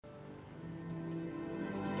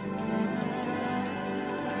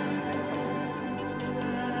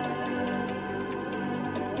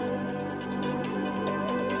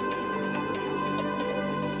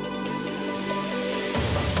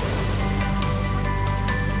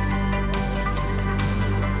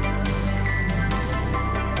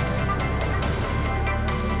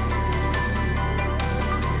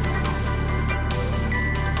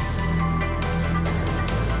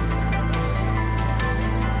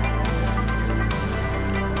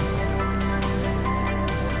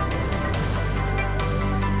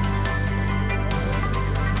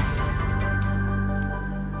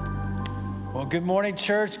Good morning,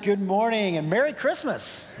 church. Good morning, and Merry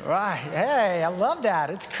Christmas. Right. Hey, I love that.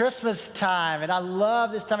 It's Christmas time, and I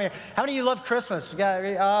love this time of year. How many of you love Christmas?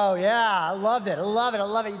 Oh, yeah, I love it. I love it. I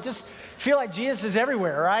love it. You just feel like Jesus is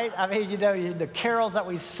everywhere, right? I mean, the carols that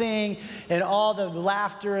we sing and all the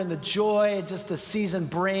laughter and the joy just the season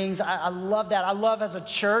brings. I love that. I love as a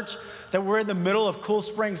church that we're in the middle of Cool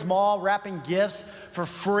Springs Mall wrapping gifts for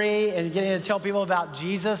free and getting to tell people about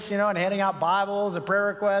Jesus, and handing out Bibles and prayer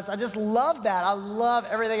requests. I just love that. I love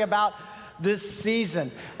everything about this season.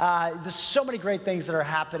 There's so many great things that are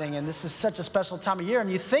happening, and this is such a special time of year. And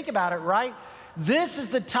you think about it, right? This is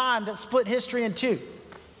the time that split history in two.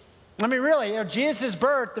 I mean, really, Jesus'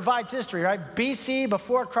 birth divides history, right? BC,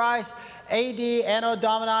 before Christ, AD, Anno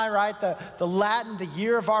Domini, right? The Latin, the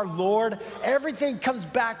year of our Lord. Everything comes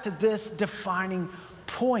back to this defining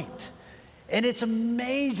point. And it's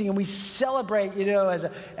amazing, and we celebrate, as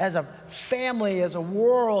a family, as a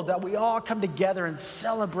world, that we all come together and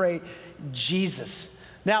celebrate Jesus.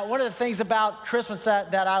 Now, one of the things about Christmas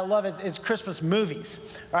that I love is Christmas movies,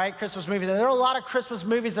 right? Christmas movies. And there are a lot of Christmas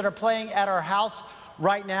movies that are playing at our house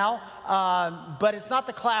right now, but it's not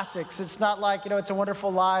the classics. It's not like, It's a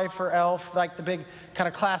Wonderful Life or Elf, like the big kind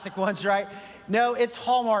of classic ones, right? No, it's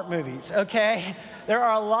Hallmark movies, okay? There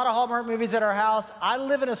are a lot of Hallmark movies at our house. I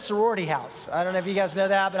live in a sorority house. I don't know if you guys know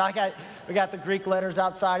that, but we got the Greek letters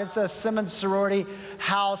outside. It's a Simmons sorority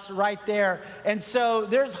house right there. And so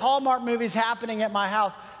there's Hallmark movies happening at my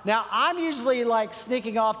house. Now, I'm usually like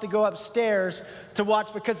sneaking off to go upstairs to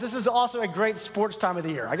watch because this is also a great sports time of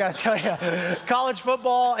the year. I got to tell you, college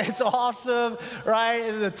football, it's awesome,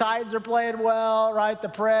 right? The Titans are playing well, right? The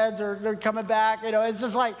Preds they're coming back. It's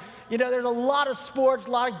just like, there's a lot of sports,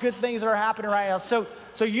 a lot of good things that are happening right now. So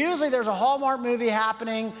usually there's a Hallmark movie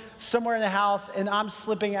happening somewhere in the house, and I'm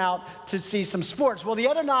slipping out to see some sports. Well, the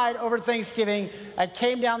other night over Thanksgiving, I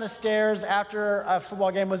came down the stairs after a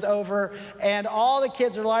football game was over, and all the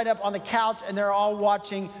kids are lined up on the couch, and they're all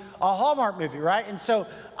watching a Hallmark movie, right? And so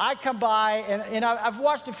I come by, and I've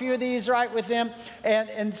watched a few of these, right, with them,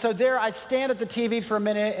 and so there I stand at the TV for a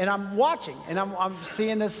minute, and I'm watching, and I'm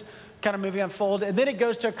seeing this kind of movie unfold, and then it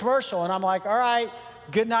goes to a commercial, and I'm like, all right,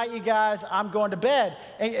 good night, you guys, I'm going to bed.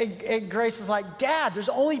 And Grace is like, Dad, there's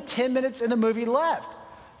only 10 minutes in the movie left.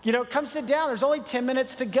 Come sit down, there's only 10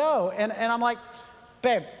 minutes to go. And I'm like,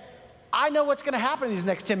 babe, I know what's gonna happen in these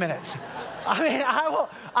next 10 minutes. I mean,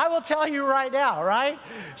 I will tell you right now, right?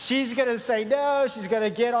 She's gonna say no, she's gonna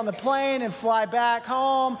get on the plane and fly back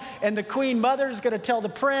home, and the Queen Mother is gonna tell the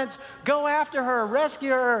prince, go after her, rescue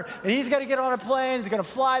her, and he's gonna get on a plane, he's gonna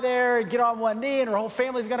fly there and get on one knee, and her whole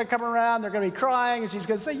family's gonna come around, they're gonna be crying, and she's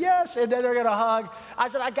gonna say yes, and then they're gonna hug. I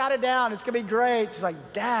said, I got it down, it's gonna be great. She's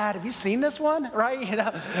like, Dad, have you seen this one, right?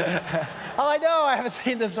 I'm like, no, I haven't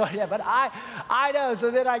seen this one yet, but I know. So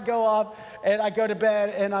then I go off, and I go to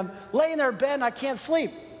bed, and I'm laying there in bed, and I can't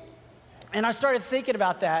sleep. And I started thinking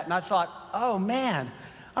about that, and I thought, oh, man,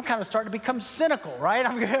 I'm kind of starting to become cynical, right?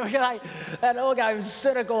 I'm like that old guy who's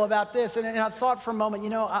cynical about this. And I thought for a moment,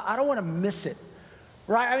 I don't want to miss it,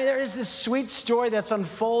 right? I mean, there is this sweet story that's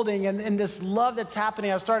unfolding, and this love that's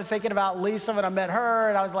happening. I started thinking about Lisa when I met her,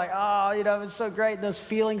 and I was like, oh, it was so great, those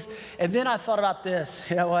feelings. And then I thought about this,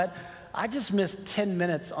 you know what? I just missed 10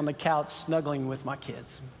 minutes on the couch snuggling with my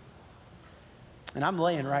kids. And I'm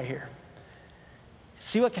laying right here.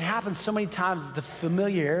 See, what can happen so many times is the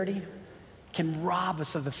familiarity can rob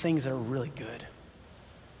us of the things that are really good.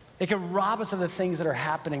 It can rob us of the things that are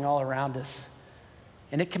happening all around us.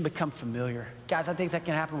 And it can become familiar. Guys, I think that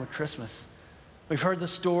can happen with Christmas. We've heard the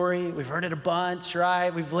story. We've heard it a bunch,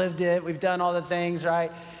 right? We've lived it. We've done all the things,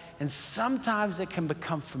 right? And sometimes it can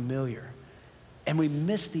become familiar. And we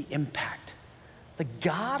miss the impact. The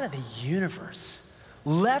God of the universe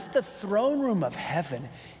left the throne room of heaven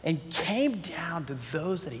and came down to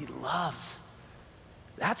those that he loves.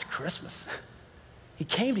 That's Christmas. He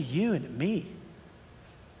came to you and to me.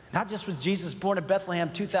 Not just was Jesus born in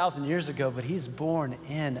Bethlehem 2,000 years ago, but he's born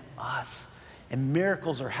in us. And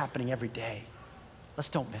miracles are happening every day. Let's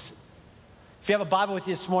don't miss it. If you have a Bible with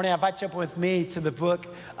you this morning, I invite you up with me to the book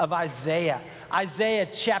of Isaiah. Isaiah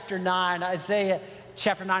chapter 9. Isaiah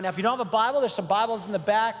chapter 9. Now, if you don't have a Bible, there's some Bibles in the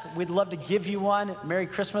back. We'd love to give you one. Merry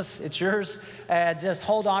Christmas. It's yours. Just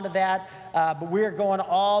hold on to that. But we're going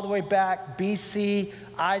all the way back, BC,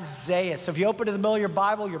 Isaiah. So if you open to the middle of your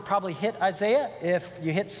Bible, you'll probably hit Isaiah. If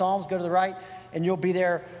you hit Psalms, go to the right, and you'll be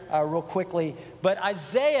there real quickly. But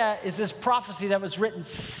Isaiah is this prophecy that was written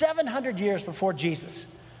 700 years before Jesus.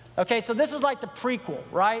 Okay, so this is like the prequel,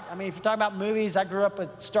 right? I mean, if you're talking about movies, I grew up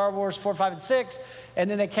with Star Wars 4, 5, and 6, and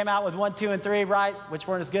then they came out with 1, 2, and 3, right? Which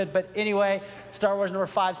weren't as good, but anyway, Star Wars number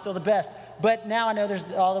 5 still the best. But now I know there's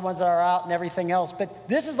all the ones that are out and everything else, but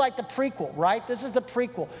this is like the prequel, right? This is the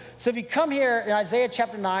prequel. So if you come here in Isaiah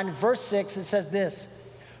chapter 9, verse 6, it says this,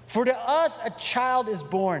 "For to us a child is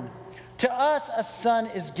born, to us a son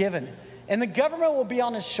is given, and the government will be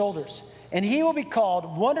on his shoulders, and he will be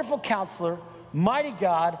called Wonderful Counselor, Mighty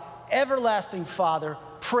God, Everlasting Father,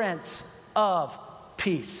 Prince of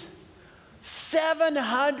Peace."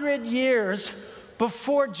 700 years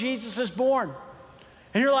before Jesus is born.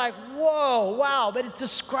 And you're like, whoa, wow, but it's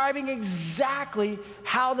describing exactly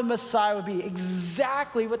how the Messiah would be,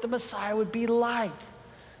 exactly what the Messiah would be like.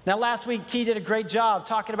 Now, last week, T did a great job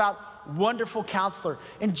talking about Wonderful Counselor,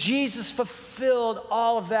 and Jesus fulfilled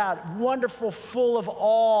all of that. Wonderful, full of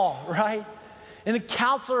all, right? And the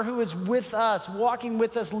counselor who is with us, walking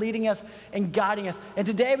with us, leading us, and guiding us. And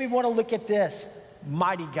today we want to look at this,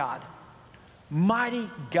 Mighty God. Mighty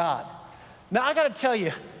God. Now I got to tell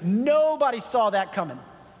you, nobody saw that coming,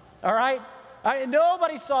 all right?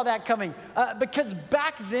 Nobody saw that coming because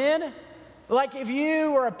back then, like if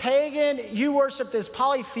you were a pagan, you worshiped this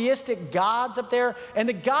polytheistic gods up there, and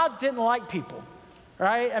the gods didn't like people.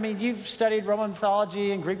 Right? I mean, you've studied Roman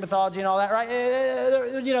mythology and Greek mythology and all that, right?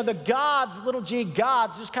 You know, the gods, little g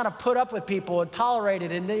gods, just kind of put up with people and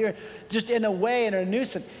tolerated, and they're just in a way and a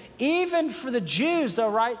nuisance. Even for the Jews, though,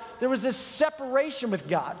 right, there was this separation with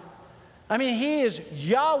God. I mean, he is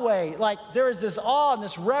Yahweh. Like, there is this awe and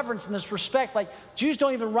this reverence and this respect. Like, Jews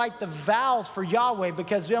don't even write the vowels for Yahweh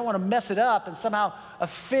because they don't want to mess it up and somehow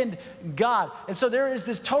offend God. And so there is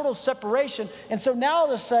this total separation. And so now all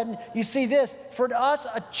of a sudden, you see this. For us,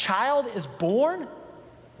 a child is born.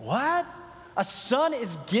 What? A son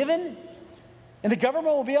is given. And the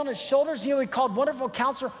government will be on his shoulders. You know, he called Wonderful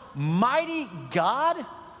Counselor, Mighty God.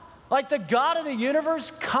 Like the God of the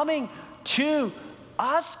universe coming to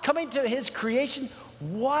us, coming to his creation.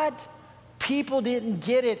 What? People didn't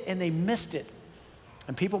get it and they missed it.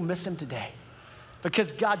 And people miss him today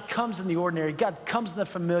because God comes in the ordinary, God comes in the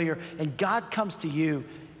familiar, and God comes to you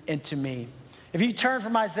and to me. If you turn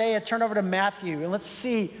from Isaiah, turn over to Matthew, and let's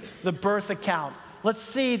see the birth account. Let's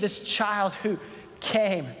see this child who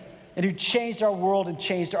came and who changed our world and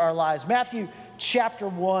changed our lives. Matthew chapter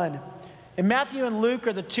 1. And Matthew and Luke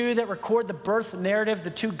are the two that record the birth narrative, the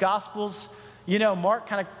two gospels. You know, Mark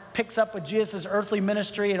kind of picks up with Jesus' earthly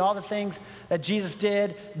ministry and all the things that Jesus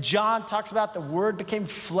did. John talks about the Word became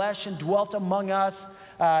flesh and dwelt among us.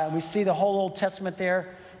 And we see the whole Old Testament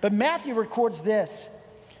there. But Matthew records this.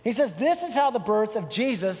 He says, this is how the birth of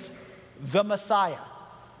Jesus, the Messiah.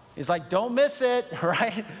 He's like, don't miss it,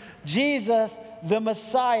 right? Jesus, the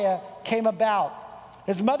Messiah, came about.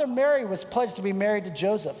 His mother Mary was pledged to be married to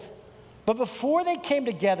Joseph. But before they came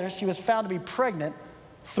together, she was found to be pregnant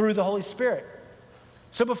through the Holy Spirit.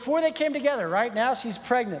 So before they came together, right now she's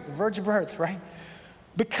pregnant, the virgin birth, right?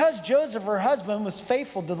 Because Joseph, her husband, was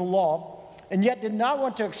faithful to the law and yet did not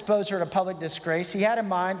want to expose her to public disgrace, he had in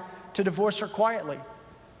mind to divorce her quietly.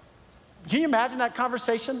 Can you imagine that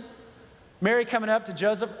conversation? Mary coming up to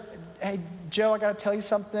Joseph, hey, Joe, I got to tell you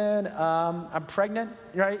something. I'm pregnant,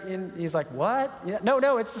 right? And he's like, what? Yeah,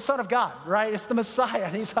 no, it's the Son of God, right? It's the Messiah.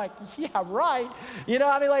 And he's like, yeah, right. You know,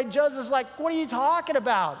 I mean, like Joseph's like, what are you talking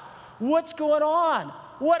about? What's going on?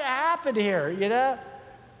 What happened here, you know?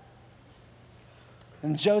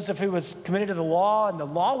 And Joseph, who was committed to the law, and the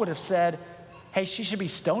law would have said, hey, she should be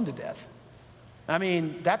stoned to death. I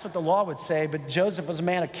mean, that's what the law would say, but Joseph was a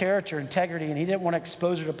man of character, integrity, and he didn't want to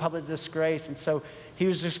expose her to public disgrace, and so he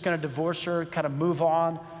was just going to divorce her, kind of move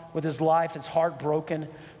on with his life, his heart broken.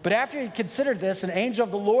 But after he considered this, an angel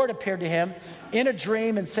of the Lord appeared to him in a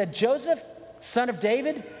dream and said, Joseph, son of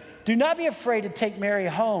David, do not be afraid to take Mary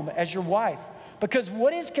home as your wife, because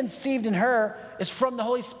what is conceived in her is from the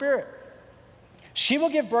Holy Spirit. She will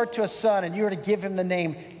give birth to a son, and you are to give him the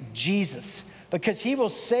name Jesus, because he will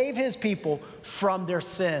save his people from their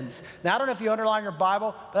sins. Now, I don't know if you underline your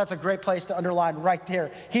Bible, but that's a great place to underline right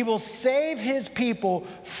there. He will save his people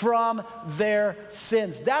from their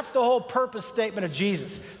sins. That's the whole purpose statement of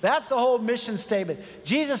Jesus. That's the whole mission statement.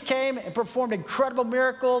 Jesus came and performed incredible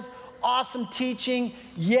miracles, awesome teaching,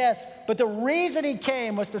 yes, but the reason he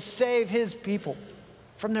came was to save his people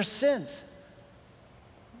from their sins.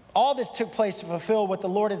 All this took place to fulfill what the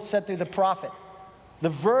Lord had said through the prophet. The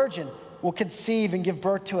virgin will conceive and give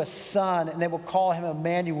birth to a son, and they will call him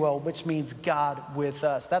Emmanuel, which means God with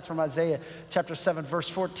us. That's from Isaiah chapter 7, verse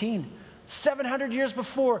 14. 700 years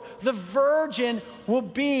before, the virgin will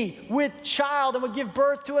be with child and will give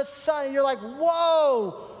birth to a son. And you're like,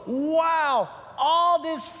 whoa, wow, all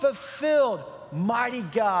this fulfilled, mighty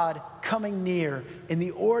God coming near in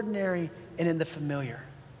the ordinary and in the familiar.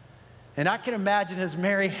 And I can imagine as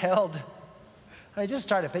Mary held, I just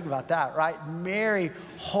try to think about that, right? Mary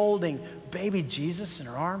holding baby Jesus in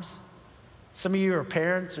her arms. Some of you are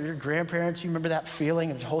parents or your grandparents, you remember that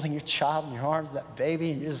feeling of holding your child in your arms, that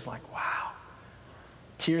baby, and you're just like, wow.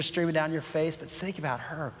 Tears streaming down your face, but think about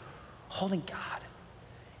her holding God.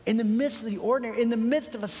 In the midst of the ordinary, in the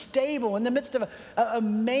midst of a stable, in the midst of a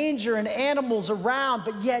manger and animals around,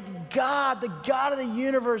 but yet God, the God of the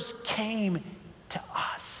universe, came to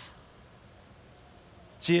us.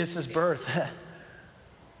 Jesus' birth.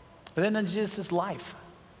 But then in Jesus' life.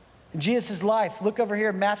 In Jesus' life, look over here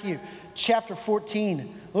at Matthew chapter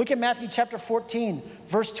 14. Look at Matthew chapter 14,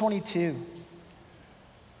 verse 22.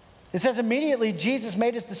 It says, immediately Jesus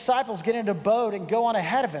made his disciples get into a boat and go on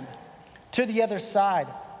ahead of him to the other side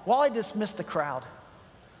while he dismissed the crowd.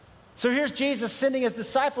 So here's Jesus sending his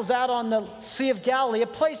disciples out on the Sea of Galilee, a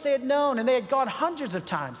place they had known and they had gone hundreds of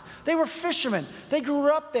times. They were fishermen. They grew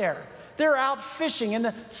up there. They're out fishing in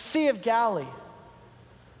the Sea of Galilee.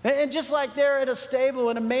 And just like they're in a stable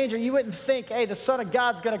in a manger, you wouldn't think, hey, the Son of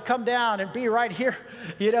God's going to come down and be right here,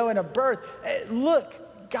 in a birth.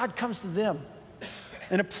 Look, God comes to them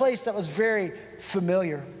in a place that was very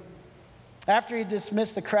familiar. After he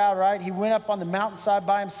dismissed the crowd, right, he went up on the mountainside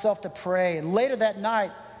by himself to pray. And later that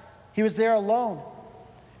night, he was there alone.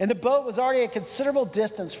 And the boat was already a considerable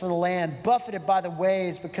distance from the land, buffeted by the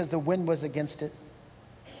waves because the wind was against it.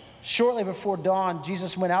 Shortly before dawn,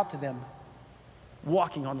 Jesus went out to them,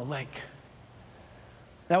 walking on the lake.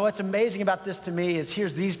 Now, what's amazing about this to me is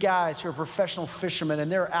here's these guys who are professional fishermen,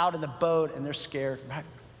 and they're out in the boat, and they're scared, right?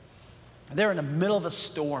 They're in the middle of a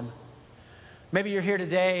storm. Maybe you're here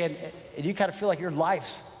today, and you kind of feel like your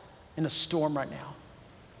life's in a storm right now.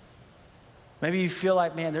 Maybe you feel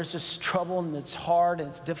like, man, there's just trouble, and it's hard,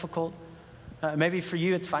 and it's difficult. Maybe for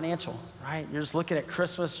you, it's financial, right? You're just looking at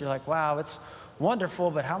Christmas, you're like, wow, it's wonderful,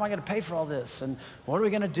 but how am I going to pay for all this? And what are we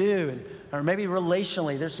going to do? Or maybe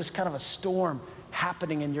relationally, there's just kind of a storm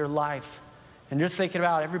happening in your life. And you're thinking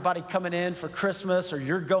about everybody coming in for Christmas, or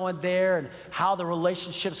you're going there and how the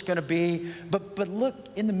relationship's going to be. But look,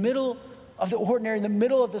 in the middle of the ordinary, in the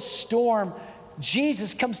middle of the storm,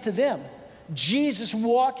 Jesus comes to them. Jesus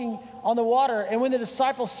walking on the water. And when the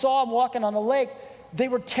disciples saw him walking on the lake, they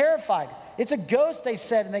were terrified. It's a ghost, they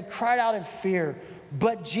said, and they cried out in fear.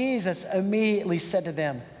 But Jesus immediately said to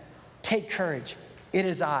them, take courage, it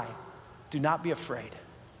is I, do not be afraid.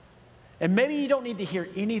 And maybe you don't need to hear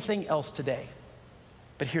anything else today,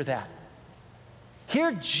 but hear that.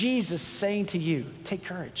 Hear Jesus saying to you, take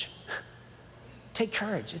courage. Take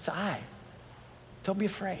courage, it's I. Don't be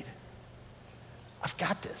afraid. I've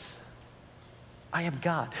got this. I am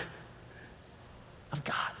God. I'm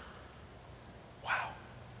God. Wow.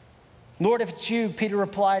 Lord, if it's you, Peter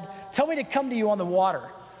replied, tell me to come to you on the water.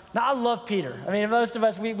 Now, I love Peter. I mean, most of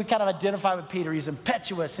us, we kind of identify with Peter. He's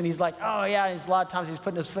impetuous, and he's like, oh, yeah, and a lot of times he's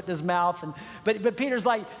putting his foot in his mouth. But Peter's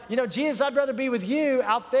like, Jesus, I'd rather be with you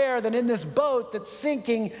out there than in this boat that's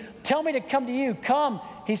sinking. Tell me to come to you. Come,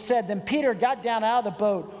 he said. Then Peter got down out of the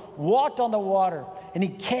boat, walked on the water, and he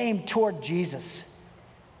came toward Jesus.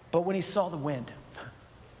 But when he saw the wind.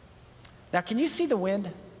 Now, can you see the wind?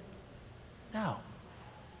 No.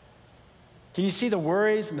 Can you see the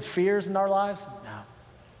worries and the fears in our lives? No.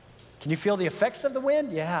 Can you feel the effects of the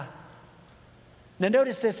wind? Yeah. Now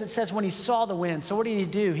notice this, it says when he saw the wind. So what did he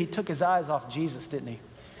do? He took his eyes off Jesus, didn't he?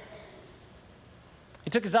 He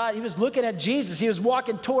took his eye, he was looking at Jesus. He was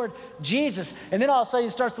walking toward Jesus. And then all of a sudden he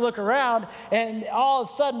starts to look around, and all of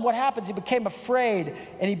a sudden what happens? He became afraid,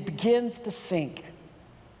 and he begins to sink.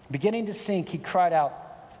 Beginning to sink, he cried out,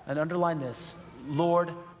 and underline this,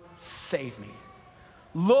 Lord, save me.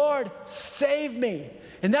 Lord, save me.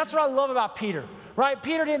 And that's what I love about Peter, right?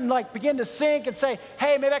 Peter didn't begin to sink and say,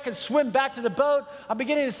 hey, maybe I can swim back to the boat. I'm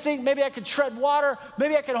beginning to sink. Maybe I can tread water.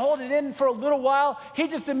 Maybe I can hold it in for a little while. He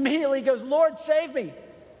just immediately goes, Lord, save me.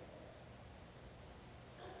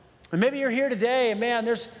 And maybe you're here today and man,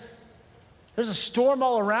 there's a storm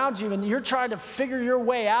all around you and you're trying to figure your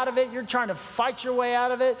way out of it. You're trying to fight your way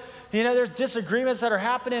out of it. There's disagreements that are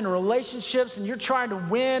happening in relationships and you're trying to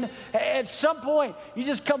win. At some point, you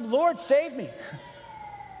just come, Lord, save me.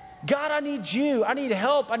 God, I need you. I need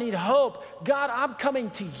help. I need hope. God, I'm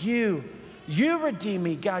coming to you. You redeem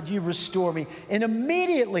me. God, you restore me. And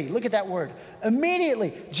immediately, look at that word,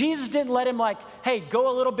 immediately, Jesus didn't let him hey,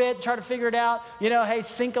 go a little bit, try to figure it out. Hey,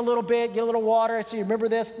 sink a little bit, get a little water. So you remember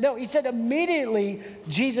this? No, he said immediately,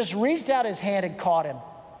 Jesus reached out his hand and caught him.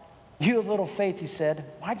 You have little faith, he said.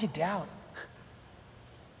 Why'd you doubt?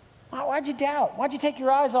 Why'd you doubt? Why'd you take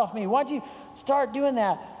your eyes off me? Why'd you start doing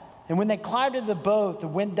that. And when they climbed into the boat, the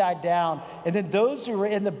wind died down. And then those who were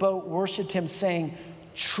in the boat worshiped him, saying,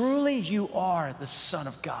 truly you are the Son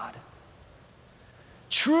of God.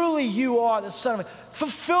 Truly you are the Son of God.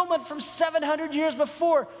 Fulfillment from 700 years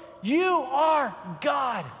before. You are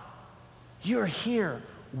God. You're here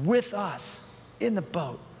with us in the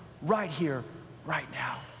boat, right here, right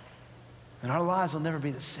now. And our lives will never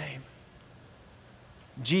be the same.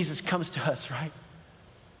 Jesus comes to us, right?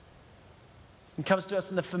 He comes to us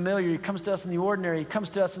in the familiar. He comes to us in the ordinary. He comes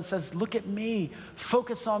to us and says, look at me.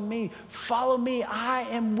 Focus on me. Follow me. I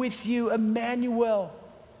am with you, Emmanuel.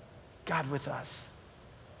 God with us.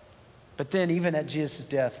 But then even at Jesus'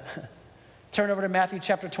 death, turn over to Matthew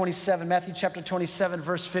chapter 27. Matthew chapter 27,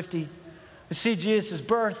 verse 50. We see Jesus'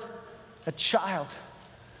 birth. A child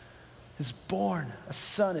is born. A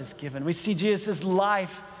son is given. We see Jesus'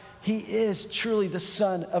 life. He is truly the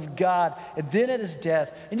Son of God. And then at his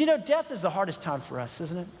death, and you know, death is the hardest time for us,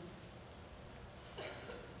 isn't it?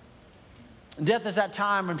 And death is that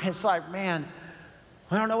time when it's like, man,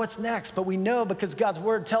 we don't know what's next, but we know because God's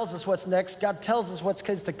word tells us what's next. God tells us what's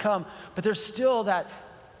to come. But there's still that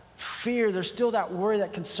fear, there's still that worry,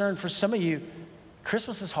 that concern. For some of you,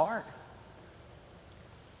 Christmas is hard.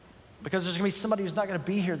 Because there's going to be somebody who's not going to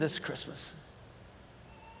be here this Christmas.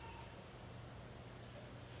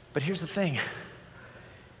 But here's the thing.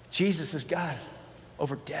 Jesus is God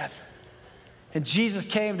over death. And Jesus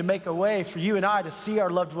came to make a way for you and I to see our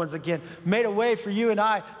loved ones again, made a way for you and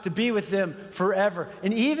I to be with them forever.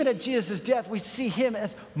 And even at Jesus' death, we see him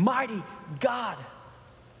as mighty God.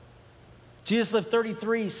 Jesus lived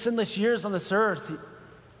 33 sinless years on this earth. He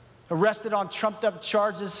arrested on trumped up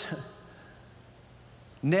charges,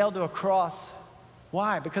 nailed to a cross.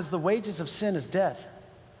 Why? Because the wages of sin is death.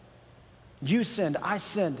 You sinned, I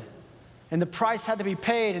sinned, and the price had to be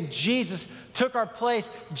paid, and Jesus took our place.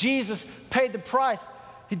 Jesus paid the price.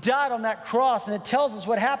 He died on that cross, and it tells us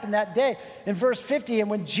what happened that day. In verse 50, and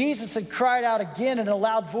when Jesus had cried out again in a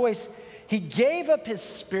loud voice, he gave up his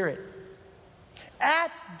spirit.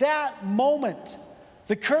 At that moment,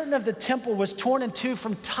 the curtain of the temple was torn in two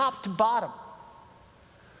from top to bottom.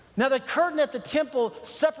 Now, the curtain at the temple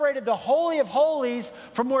separated the Holy of Holies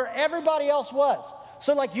from where everybody else was.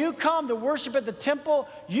 So like you come to worship at the temple,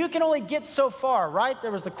 you can only get so far, right? There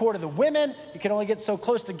was the court of the women. You can only get so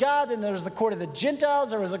close to God. Then there was the court of the Gentiles.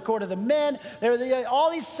 There was the court of the men. There were all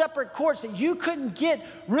these separate courts that you couldn't get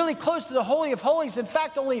really close to the Holy of Holies. In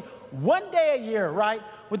fact, only one day a year, right,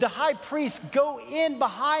 would the high priest go in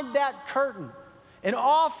behind that curtain and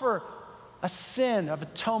offer a sin of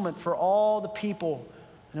atonement for all the people.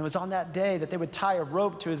 And it was on that day that they would tie a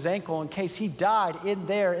rope to his ankle in case he died in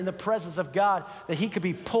there in the presence of God, that he could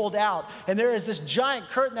be pulled out. And there is this giant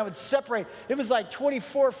curtain that would separate. It was like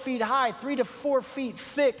 24 feet high, 3 to 4 feet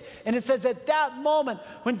thick. And it says at that moment,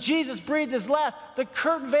 when Jesus breathed his last, the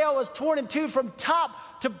curtain veil was torn in two from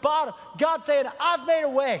top to bottom. God saying, I've made a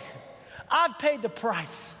way. I've paid the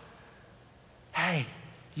price. Hey,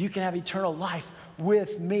 you can have eternal life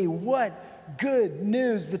with me. What good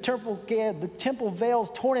news. The temple veils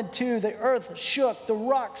torn in two, the earth shook, the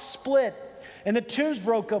rocks split, and the tombs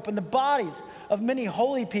broke open, the bodies of many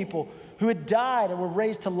holy people who had died and were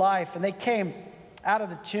raised to life. And they came out of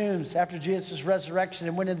the tombs after Jesus' resurrection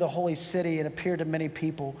and went into the holy city and appeared to many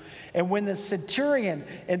people. And when the centurion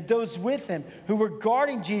and those with him who were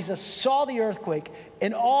guarding Jesus saw the earthquake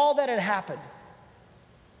and all that had happened,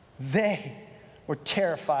 they were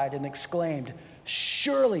terrified and exclaimed,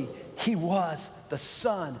 surely he was the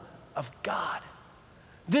Son of God.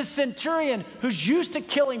 This centurion who's used to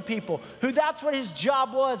killing people, who that's what his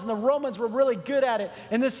job was, and the Romans were really good at it.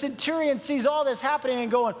 And the centurion sees all this happening and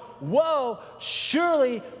going, whoa,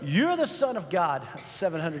 surely you're the Son of God.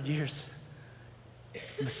 700 years.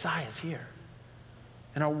 The Messiah's here.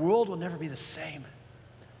 And our world will never be the same.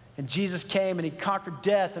 And Jesus came and he conquered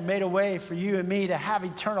death and made a way for you and me to have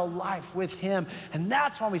eternal life with him. And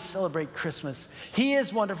that's why we celebrate Christmas. He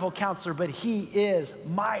is wonderful counselor, but he is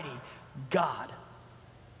mighty God.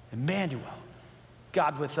 Emmanuel,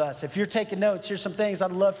 God with us. If you're taking notes, here's some things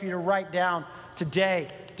I'd love for you to write down today.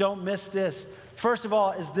 Don't miss this. First of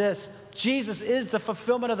all is this: Jesus is the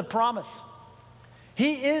fulfillment of the promise.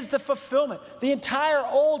 He is the fulfillment. The entire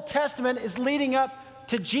Old Testament is leading up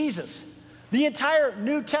to Jesus. The entire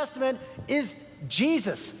New Testament is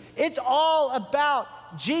Jesus. It's all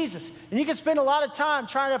about Jesus. And you can spend a lot of time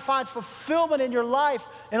trying to find fulfillment in your life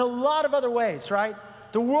in a lot of other ways, right?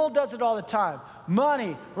 The world does it all the time.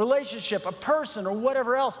 Money, relationship, a person, or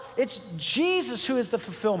whatever else. It's Jesus who is the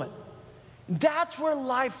fulfillment. That's where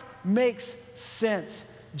life makes sense.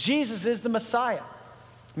 Jesus is the Messiah.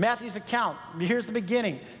 Matthew's account, here's the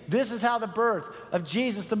beginning. This is how the birth of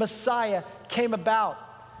Jesus, the Messiah, came about.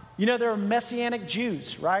 You know, there are Messianic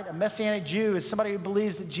Jews, right? A Messianic Jew is somebody who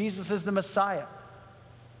believes that Jesus is the Messiah.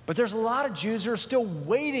 But there's a lot of Jews who are still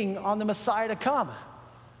waiting on the Messiah to come.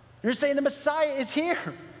 You're saying the Messiah is here.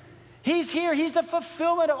 He's here. He's the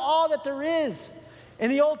fulfillment of all that there is. In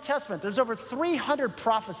the Old Testament, there's over 300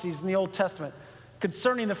 prophecies in the Old Testament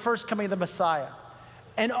concerning the first coming of the Messiah.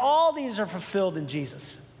 And all these are fulfilled in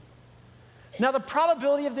Jesus. Now, the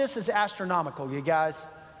probability of this is astronomical, you guys.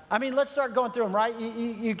 I mean, let's start going through them, right?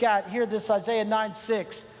 You got here this Isaiah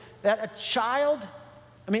 9:6, that a child,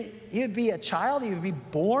 I mean, he would be a child, he would be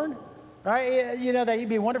born, right? You know, that he'd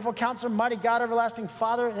be a wonderful counselor, mighty God, everlasting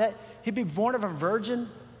Father, that he'd be born of a virgin.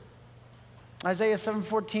 Isaiah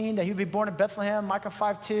 7:14, that he'd be born in Bethlehem. Micah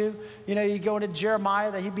 5:2, you know, you go into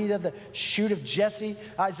Jeremiah, that he'd be the shoot of Jesse.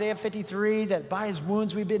 Isaiah 53, that by his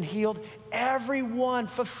wounds we've been healed. Everyone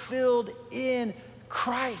fulfilled in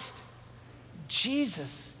Christ.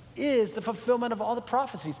 Jesus is the fulfillment of all the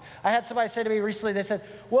prophecies. I had somebody say to me recently, they said,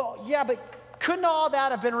 well, yeah, but couldn't all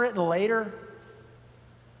that have been written later?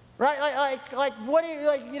 Right? Like what do you,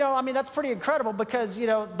 like, you know, I mean, that's pretty incredible because, you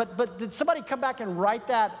know, but did somebody come back and write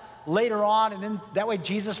that later on, and then that way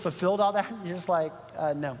Jesus fulfilled all that? You're just like,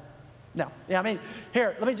 no. Yeah, I mean,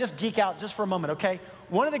 here, let me just geek out just for a moment, okay?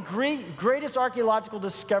 One of the greatest archaeological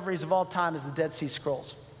discoveries of all time is the Dead Sea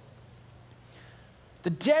Scrolls. The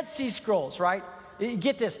Dead Sea Scrolls, right?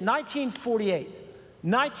 Get this,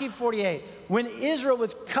 1948, when Israel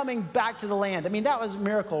was coming back to the land. I mean, that was a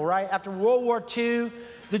miracle, right? After World War II,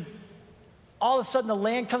 all of a sudden the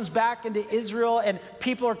land comes back into Israel and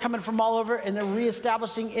people are coming from all over and they're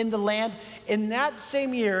reestablishing in the land. In that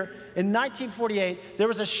same year, in 1948, there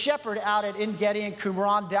was a shepherd out at En-Gedi and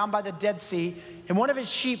Qumran down by the Dead Sea, and one of his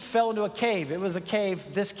sheep fell into a cave. It was a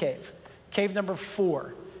cave, this cave, cave number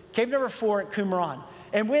 4. Cave number 4 at Qumran.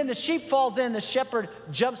 And when the sheep falls in, the shepherd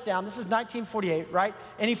jumps down. This is 1948, right?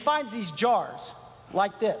 And he finds these jars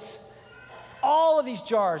like this. All of these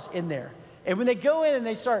jars in there. And when they go in and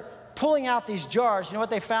they start pulling out these jars, you know what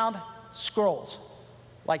they found? Scrolls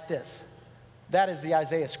like this. That is the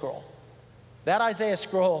Isaiah scroll. That Isaiah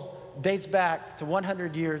scroll dates back to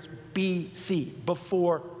 100 years BC,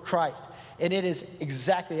 before Christ. And it is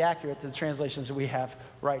exactly accurate to the translations that we have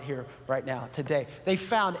right here, right now, today. They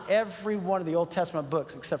found every one of the Old Testament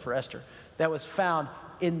books, except for Esther, that was found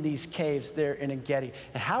in these caves there in En-Gedi.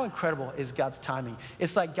 And how incredible is God's timing?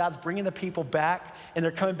 It's like God's bringing the people back, and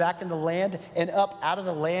they're coming back in the land, and up out of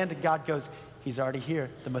the land, and God goes, he's already here,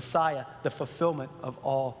 the Messiah, the fulfillment of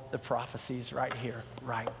all the prophecies right here,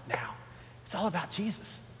 right now. It's all about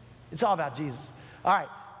Jesus. It's all about Jesus. All right,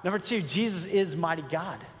 number 2, Jesus is mighty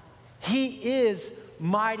God. He is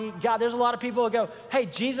mighty God. There's a lot of people who go, hey,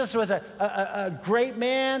 Jesus was a great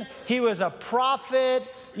man. He was a prophet.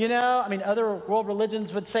 You know, I mean, other world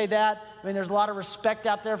religions would say that. I mean, there's a lot of respect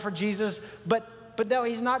out there for Jesus. But no,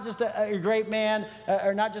 he's not just a great man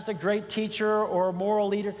or not just a great teacher or a moral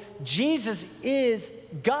leader. Jesus is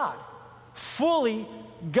God, fully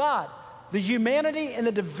God. The humanity and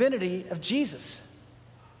the divinity of Jesus.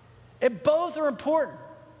 And both are important.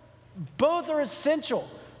 Both are essential.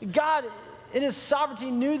 God, in his sovereignty,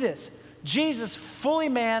 knew this. Jesus, fully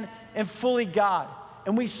man and fully God.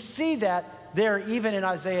 And we see that there even in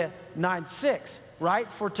Isaiah 9:6,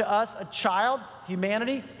 right? For to us a child,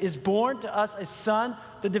 humanity, is born. To us a son,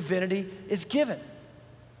 the divinity is given.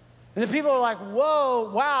 And the people are like, whoa,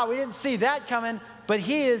 wow, we didn't see that coming, but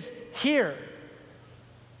he is here.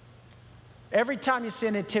 Every time you see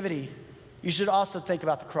a nativity, you should also think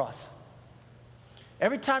about the cross.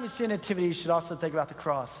 Every time you see a nativity, you should also think about the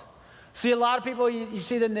cross. See, a lot of people, you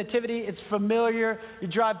see the nativity, it's familiar, you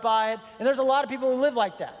drive by it, and there's a lot of people who live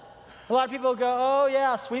like that. A lot of people go, oh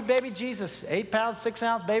yeah, sweet baby Jesus, 8 pounds, 6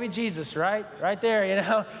 ounce baby Jesus, right? Right there, you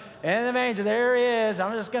know, in the manger, there he is.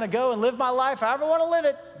 I'm just gonna go and live my life however I wanna live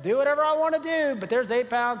it, do whatever I wanna do, but there's 8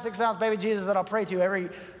 pounds, 6 ounce baby Jesus that I'll pray to every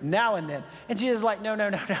now and then. And Jesus is like, no.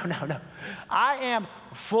 I am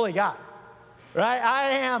fully God, right? I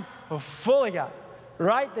am fully God,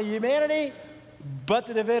 right? The humanity, but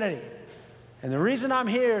the divinity. And the reason I'm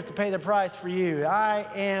here is to pay the price for you. I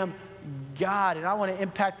am God, and I want to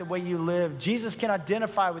impact the way you live. Jesus can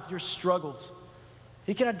identify with your struggles.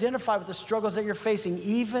 He can identify with the struggles that you're facing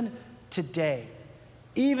even today,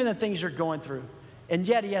 even the things you're going through. And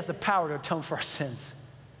yet he has the power to atone for our sins.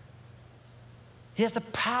 He has the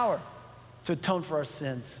power to atone for our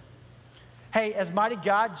sins. Hey, as mighty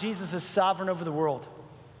God, Jesus is sovereign over the world.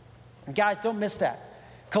 And guys, don't miss that.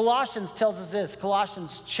 Colossians tells us this,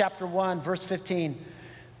 Colossians chapter 1, verse 15.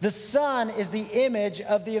 The Son is the image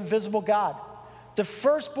of the invisible God, the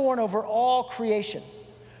firstborn over all creation.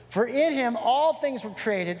 For in him all things were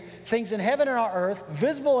created, things in heaven and on earth,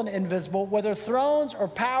 visible and invisible, whether thrones or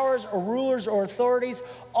powers or rulers or authorities,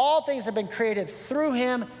 all things have been created through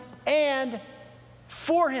him and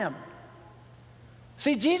for him.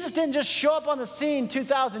 See, Jesus didn't just show up on the scene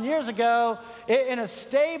 2,000 years ago in a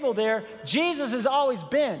stable there. Jesus has always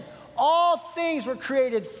been. All things were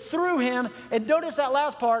created through him. And notice that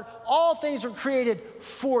last part, all things were created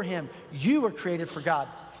for him. You were created for God.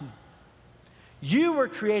 You were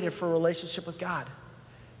created for a relationship with God.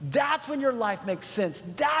 That's when your life makes sense.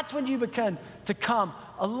 That's when you begin to come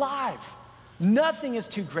alive. Nothing is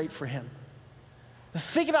too great for him.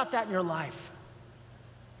 Think about that in your life.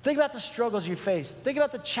 Think about the struggles you face. Think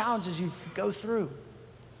about the challenges you go through.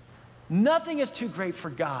 Nothing is too great for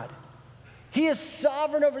God. He is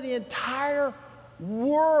sovereign over the entire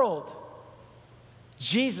world.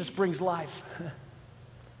 Jesus brings life.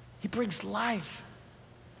 He brings life.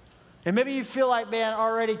 And maybe you feel like, man,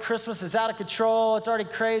 already Christmas is out of control. It's already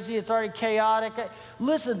crazy. It's already chaotic.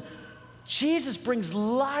 Listen, Jesus brings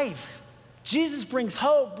life. Jesus brings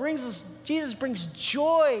hope. Jesus brings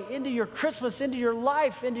joy into your Christmas, into your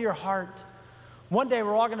life, into your heart. One day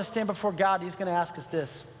we're all going to stand before God. He's going to ask us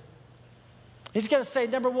this. He's going to say,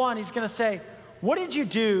 number one, he's going to say, what did you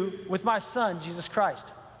do with my son, Jesus Christ?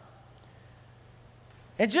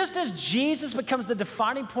 And just as Jesus becomes the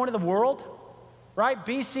defining point of the world, right?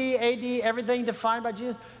 BC, AD, everything defined by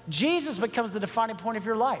Jesus. Jesus becomes the defining point of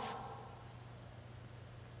your life.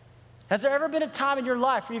 Has there ever been a time in your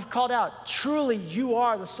life where you've called out, truly you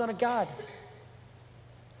are the Son of God?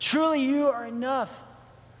 Truly you are enough.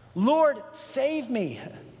 Lord, save me.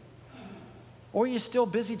 Or are you still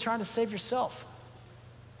busy trying to save yourself?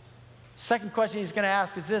 Second question he's going to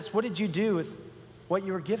ask is this: what did you do with what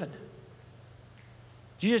you were given?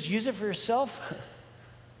 Did you just use it for yourself?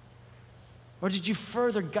 Or did you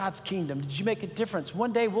further God's kingdom? Did you make a difference?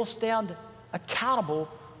 One day we'll stand accountable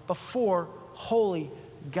before holy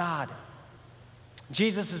God.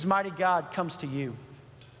 Jesus' mighty God comes to you.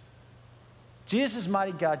 Jesus'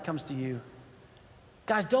 mighty God comes to you.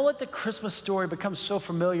 Guys, don't let the Christmas story become so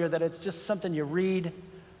familiar that it's just something you read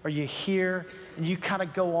or you hear and you kind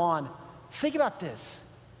of go on. Think about this.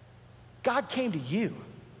 God came to you.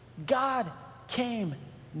 God came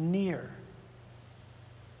near.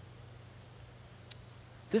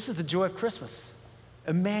 This is the joy of Christmas.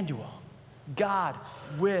 Emmanuel, God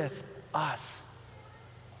with us.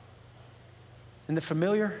 In the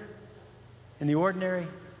familiar, in the ordinary,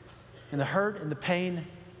 in the hurt, in the pain,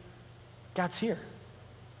 God's here.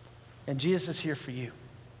 And Jesus is here for you.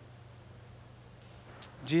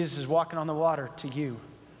 Jesus is walking on the water to you.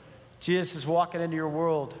 Jesus is walking into your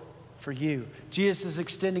world for you. Jesus is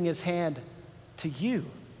extending his hand to you.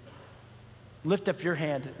 Lift up your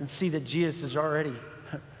hand and see that Jesus is already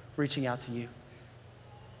reaching out to you.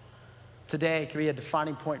 Today could be a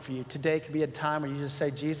defining point for you. Today could be a time where you just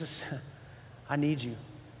say, Jesus, I need you.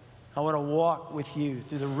 I want to walk with you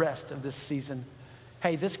through the rest of this season.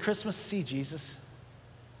 Hey, this Christmas, see Jesus.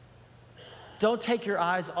 Don't take your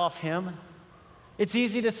eyes off him. It's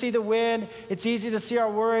easy to see the wind. It's easy to see our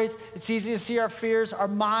worries. It's easy to see our fears. Our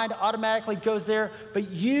mind automatically goes there.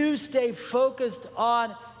 But you stay focused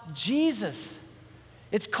on Jesus.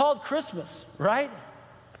 It's called Christmas, right?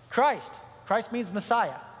 Christ. Christ means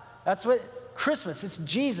Messiah. That's what Christmas, it's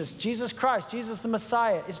Jesus, Jesus Christ, Jesus the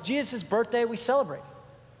Messiah. It's Jesus' birthday we celebrate.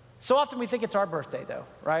 So often we think it's our birthday though,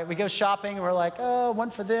 right? We go shopping and we're like, oh,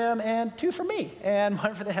 one for them and two for me and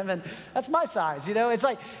one for them and that's my size, you know? It's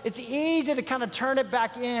like, it's easy to kind of turn it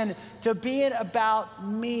back in to being about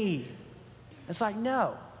me. It's like,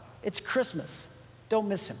 no, it's Christmas. Don't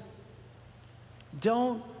miss him.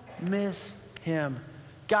 Don't miss him.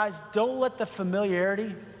 Guys, don't let the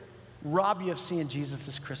familiarity rob you of seeing Jesus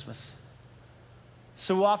this Christmas.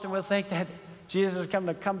 So often we'll think that Jesus is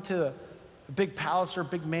coming to come to a big palace or a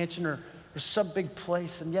big mansion or some big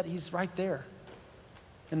place, and yet he's right there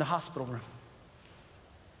in the hospital room.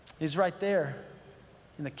 He's right there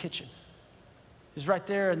in the kitchen. He's right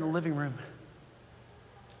there in the living room.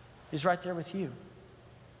 He's right there with you.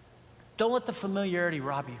 Don't let the familiarity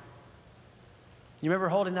rob you. You remember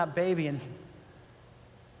holding that baby and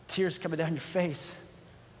tears coming down your face.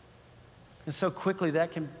 And so quickly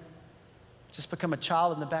that can just become a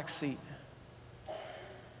child in the back seat.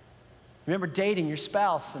 Remember dating your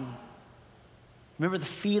spouse and remember the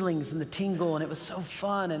feelings and the tingle, and it was so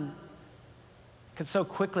fun, and it could so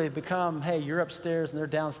quickly become, hey, you're upstairs and they're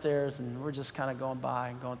downstairs and we're just kind of going by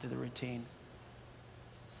and going through the routine.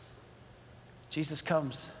 Jesus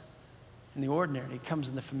comes in the ordinary. He comes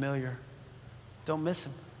in the familiar. Don't miss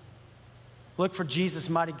him. Look for Jesus,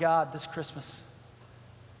 mighty God, this Christmas.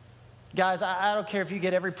 Guys, I don't care if you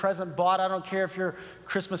get every present bought. I don't care if your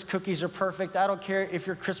Christmas cookies are perfect. I don't care if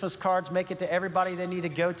your Christmas cards make it to everybody they need to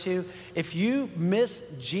go to. If you miss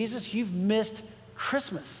Jesus, you've missed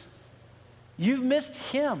Christmas. You've missed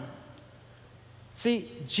him.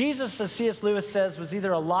 See, Jesus, as C.S. Lewis says, was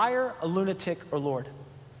either a liar, a lunatic, or Lord.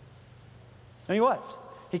 And he was.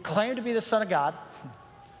 He claimed to be the Son of God.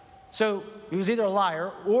 So he was either a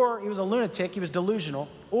liar, or he was a lunatic, he was delusional,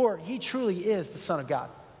 or he truly is the Son of God.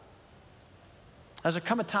 Has there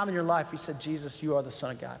come a time in your life you said, Jesus, you are the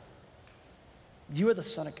Son of God? You are the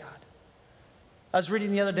Son of God. I was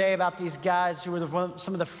reading the other day about these guys who were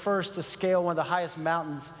some of the first to scale one of the highest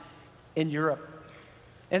mountains in Europe.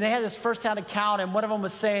 And they had this firsthand account, and one of them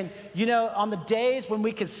was saying, you know, on the days when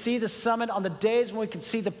we could see the summit, on the days when we could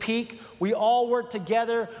see the peak, we all worked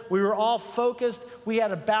together, we were all focused, we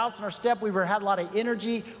had a bounce in our step, had a lot of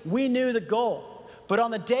energy, we knew the goal. But on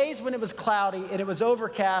the days when it was cloudy and it was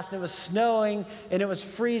overcast and it was snowing and it was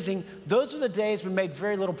freezing, those were the days we made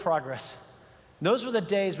very little progress. Those were the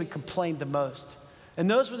days we complained the most. And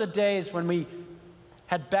those were the days when we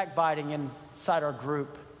had backbiting inside our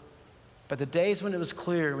group. But the days when it was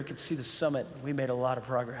clear and we could see the summit, we made a lot of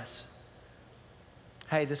progress.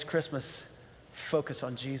 Hey, this Christmas, focus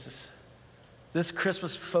on Jesus. This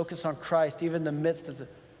Christmas, focus on Christ, even in the midst of the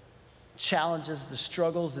challenges, the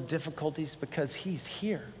struggles, the difficulties, because he's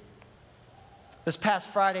here. This past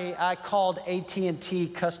Friday, I called AT&T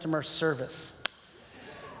customer service.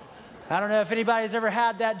 I don't know if anybody's ever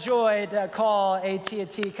had that joy to call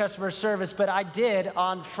AT&T customer service, but I did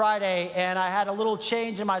on Friday, and I had a little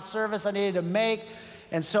change in my service I needed to make,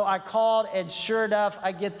 and so I called, and sure enough,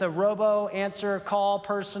 I get the robo answer call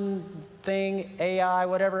person thing, AI,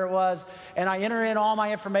 whatever it was, and I enter in all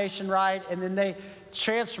my information right, and then they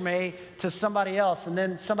transfer me to somebody else. And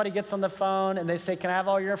then somebody gets on the phone and they say, can I have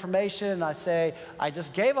all your information? And I say, I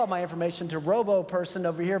just gave all my information to robo person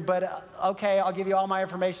over here, but okay, I'll give you all my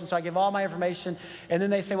information. So I give all my information. And then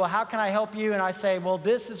they say, well, how can I help you? And I say, well,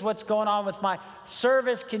 this is what's going on with my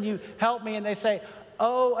service. Can you help me? And they say,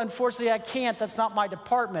 oh, unfortunately, I can't. That's not my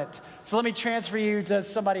department. So let me transfer you to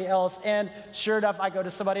somebody else. And sure enough, I go to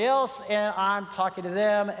somebody else, and I'm talking to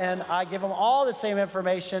them, and I give them all the same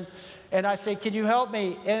information. And I say, can you help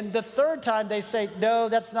me? And the third time, they say, no,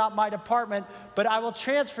 that's not my department, but I will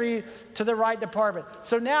transfer you to the right department.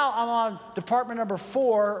 So now I'm on department number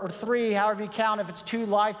 4 or 3, however you count, if it's 2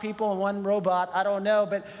 live people and 1 robot, I don't know.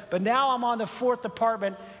 But now I'm on the 4th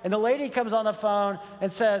department, and the lady comes on the phone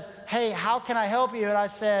and says, hey, how can I help you? And I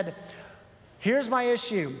said, here's my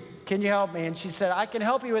issue. Can you help me? And she said, I can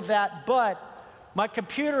help you with that, but my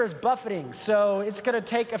computer is buffeting, so it's going to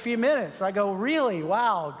take a few minutes. I go, really?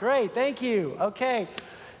 Wow, great, thank you. Okay.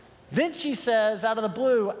 Then she says, out of the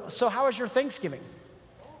blue, so how was your Thanksgiving?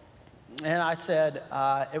 And I said,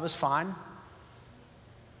 it was fine.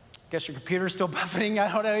 Guess your computer's still buffeting.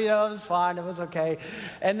 I don't know, it was fine, it was okay.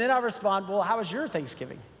 And then I respond, well, how was your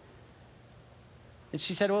Thanksgiving? And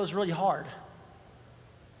she said, well, it was really hard.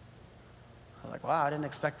 I was like, wow, I didn't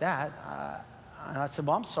expect that. And I said,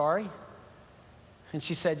 well, I'm sorry. And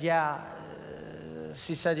she said, yeah.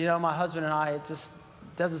 She said, my husband and I, it just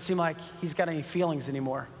doesn't seem like he's got any feelings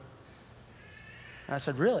anymore. And I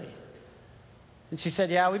said, really? And she said,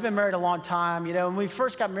 yeah, we've been married a long time. When we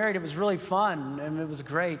first got married, it was really fun, and it was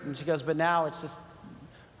great. And she goes, but now it's just,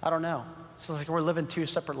 I don't know. It's like we're living 2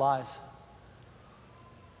 separate lives.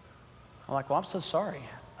 I'm like, well, I'm so sorry.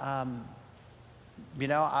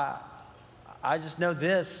 I just know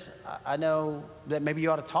this. I know that maybe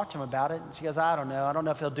you ought to talk to him about it. And she goes, I don't know. I don't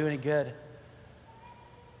know if he'll do any good.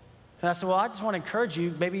 And I said, well, I just want to encourage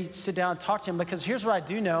you, maybe sit down and talk to him, because here's what I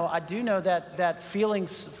do know. I do know that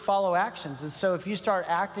feelings follow actions. And so if you start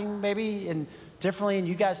acting maybe differently and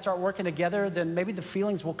you guys start working together, then maybe the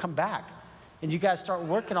feelings will come back. And you guys start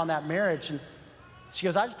working on that marriage. And she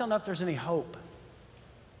goes, I just don't know if there's any hope.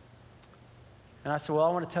 And I said, well,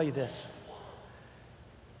 I want to tell you this.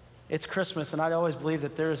 It's Christmas, and I always believe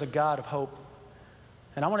that there is a God of hope.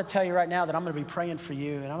 And I want to tell you right now that I'm going to be praying for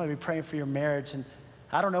you, and I'm going to be praying for your marriage. And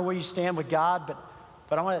I don't know where you stand with God,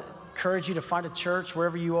 but I want to encourage you to find a church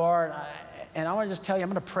wherever you are. And I want to just tell you, I'm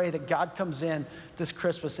going to pray that God comes in this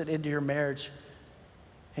Christmas and into your marriage,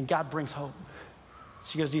 and God brings hope.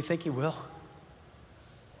 She goes, do you think he will?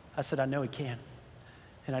 I said, I know he can.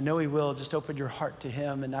 And I know he will. Just open your heart to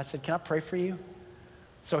him. And I said, can I pray for you?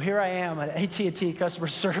 So here I am at AT&T customer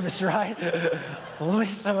service, right?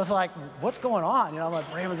 Lisa was like, what's going on? I'm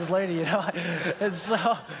like praying with this lady, And so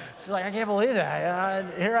she's like, I can't believe that.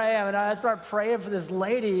 And here I am, and I start praying for this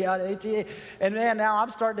lady at AT&T. And man, now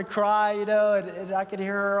I'm starting to cry, and I can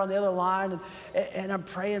hear her on the other line. And I'm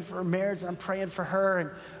praying for her marriage, and I'm praying for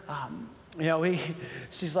her.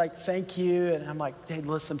 she's like, thank you. And I'm like, hey,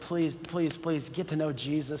 listen, please get to know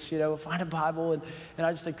Jesus, find a Bible. And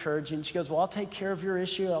I just encourage you. And she goes, well, I'll take care of your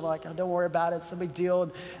issue. I'm like, oh, don't worry about it. It's no big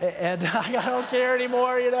deal. And I don't care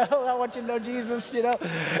anymore, I want you to know Jesus,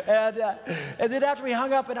 And then after we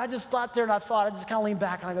hung up, and I just thought there and I just kind of leaned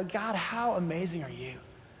back and I go, God, how amazing are you?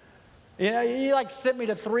 You like sent me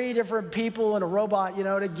to 3 different people and a robot,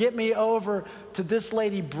 to get me over to this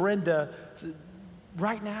lady, Brenda,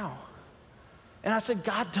 right now. And I said,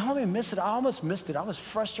 God, don't let me miss it. I almost missed it. I was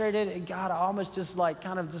frustrated. And God, I almost just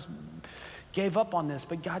gave up on this.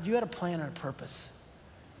 But God, you had a plan and a purpose.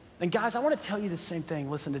 And guys, I want to tell you the same thing.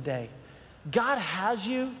 Listen today. God has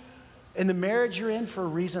you in the marriage you're in for a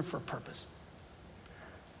reason, for a purpose.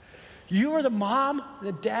 You are the mom,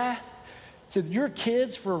 the dad to your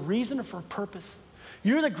kids for a reason and for a purpose.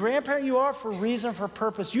 You're the grandparent you are for a reason, for a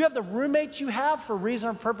purpose. You have the roommates you have for a reason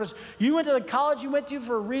and purpose. You went to the college you went to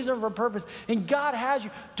for a reason, for a purpose. And God has you.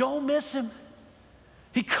 Don't miss him.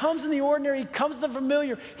 He comes in the ordinary. He comes in the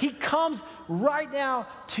familiar. He comes right now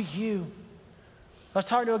to you. I was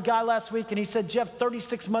talking to a guy last week and he said, Jeff,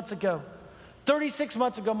 36 months ago,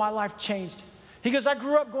 my life changed. He goes, I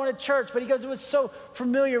grew up going to church, but he goes, it was so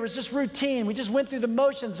familiar. It was just routine. We just went through the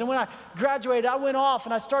motions. And when I graduated, I went off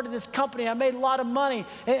and I started this company. I made a lot of money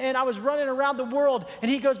and I was running around the world. And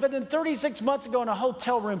he goes, but then 36 months ago in a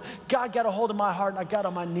hotel room, God got a hold of my heart and I got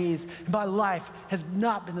on my knees. And my life has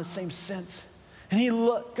not been the same since. And he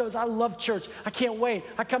goes, I love church. I can't wait.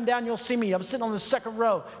 I come down, you'll see me. I'm sitting on the second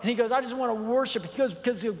row. And he goes, I just want to worship. He goes,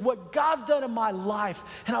 because of what God's done in my life.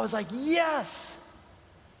 And I was like, yes.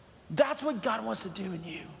 That's what God wants to do in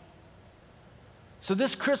you. So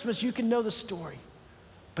this Christmas, you can know the story,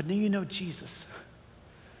 but do you know Jesus?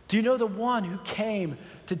 Do you know the one who came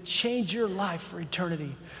to change your life for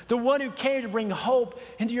eternity? The one who came to bring hope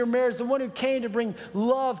into your marriage, the one who came to bring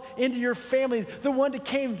love into your family, the one that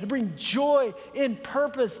came to bring joy and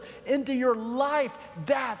purpose into your life.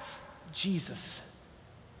 That's Jesus.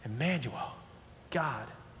 Emmanuel, God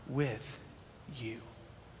with you.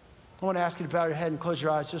 I want to ask you to bow your head and close your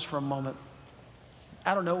eyes just for a moment.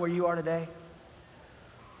 I don't know where you are today,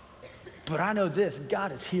 but I know this,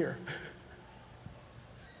 God is here.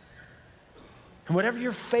 And whatever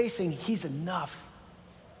you're facing, he's enough.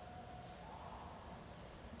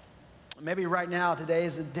 Maybe right now, today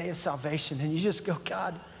is a day of salvation, and you just go,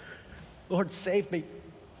 God, Lord, save me.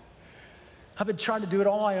 I've been trying to do it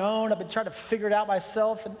on my own. I've been trying to figure it out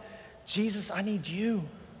myself, and Jesus, I need you.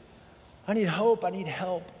 I need hope. I need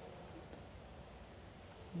help.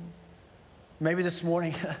 Maybe this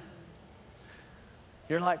morning,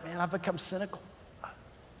 you're like, man, I've become cynical.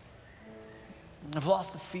 I've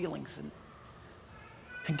lost the feelings.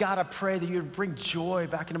 And God, I pray that you would bring joy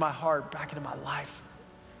back into my heart, back into my life.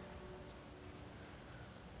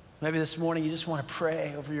 Maybe this morning you just want to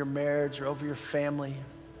pray over your marriage or over your family.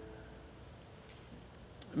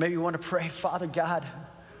 Maybe you want to pray, Father God,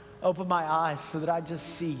 open my eyes so that I just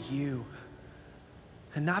see you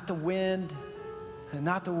and not the wind, and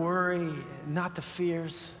not the worry, not the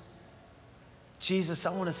fears. Jesus,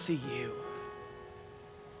 I want to see you.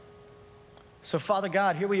 So Father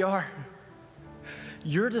God, here we are,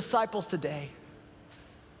 your disciples today.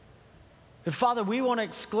 And Father, we want to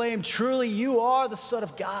exclaim, truly you are the Son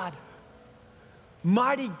of God,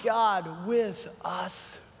 mighty God with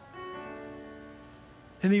us.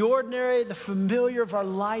 In the ordinary, the familiar of our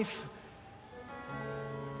life,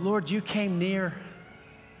 Lord, you came near.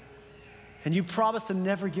 And you promised to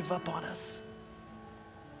never give up on us.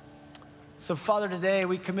 So Father, today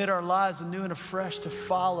we commit our lives anew and afresh to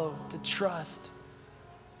follow, to trust,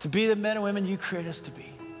 to be the men and women you create us to be.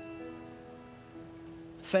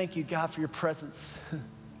 Thank you, God, for your presence.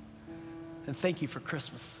 And thank you for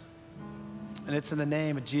Christmas. And it's in the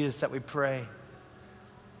name of Jesus that we pray.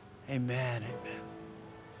 Amen, amen.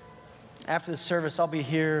 After the service, I'll be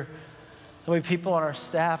here. There'll be people on our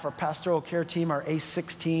staff, our pastoral care team, our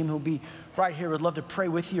A6 team who'll be right here. Would love to pray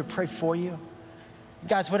with you or pray for you.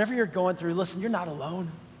 Guys, whatever you're going through, listen, you're not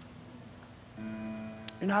alone.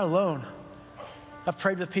 You're not alone. I've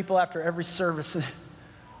prayed with people after every service, and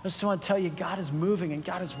I just want to tell you, God is moving and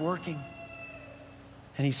God is working.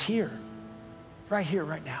 And he's here,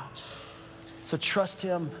 right now. So trust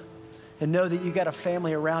him and know that you got a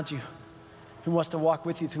family around you who wants to walk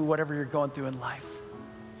with you through whatever you're going through in life.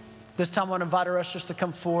 This time I want to invite our ushers to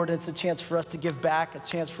come forward. It's a chance for us to give back, a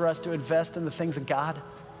chance for us to invest in the things of God.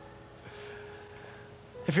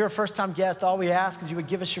 If you're a first-time guest, all we ask is you would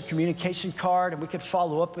give us your communication card and we could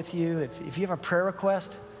follow up with you. If you have a prayer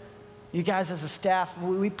request, you guys as a staff,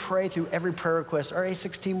 we pray through every prayer request. Our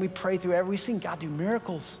A6 team, we pray through every. We've seen God do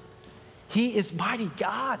miracles. He is mighty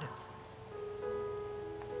God.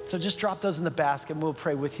 So just drop those in the basket and we'll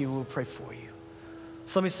pray with you and we'll pray for you.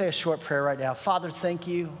 So let me say a short prayer right now. Father, thank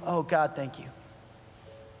you. Oh, God, thank you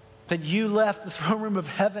that you left the throne room of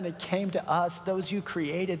heaven and came to us, those you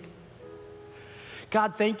created.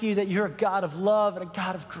 God, thank you that you're a God of love and a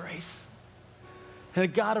God of grace and a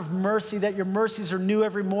God of mercy, that your mercies are new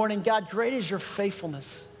every morning. God, great is your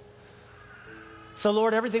faithfulness. So,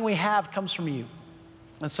 Lord, everything we have comes from you.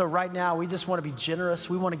 And so right now, we just want to be generous.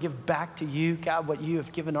 We want to give back to you, God, what you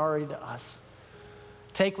have given already to us.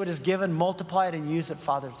 Take what is given, multiply it, and use it,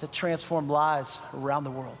 Father, to transform lives around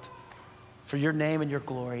the world for your name and your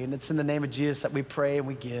glory. And it's in the name of Jesus that we pray and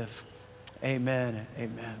we give. Amen.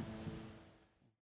 Amen.